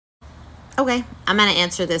Okay, I'm gonna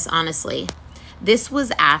answer this honestly. This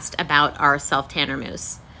was asked about our self-tanner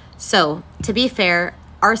mousse. So to be fair,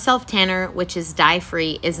 our self-tanner, which is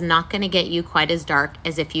dye-free, is not gonna get you quite as dark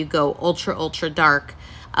as if you go ultra, ultra dark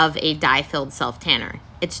of a dye-filled self-tanner.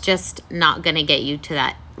 It's just not gonna get you to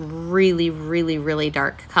that really, really, really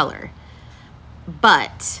dark color.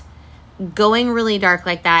 But going really dark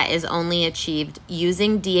like that is only achieved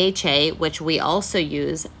using DHA, which we also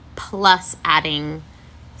use, plus adding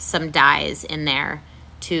some dyes in there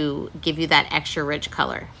to give you that extra rich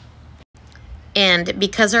color. And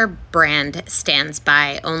because our brand stands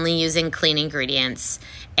by only using clean ingredients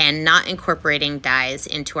and not incorporating dyes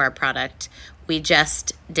into our product, we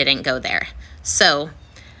just didn't go there. So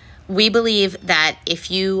we believe that if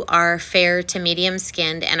you are fair to medium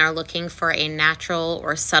skinned and are looking for a natural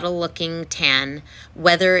or subtle looking tan,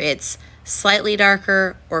 whether it's slightly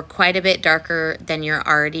darker or quite a bit darker than your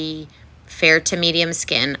already fair to medium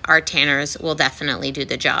skin, our tanners will definitely do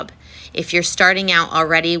the job. If you're starting out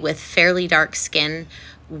already with fairly dark skin,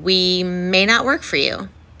 we may not work for you.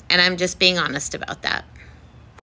 And I'm just being honest about that.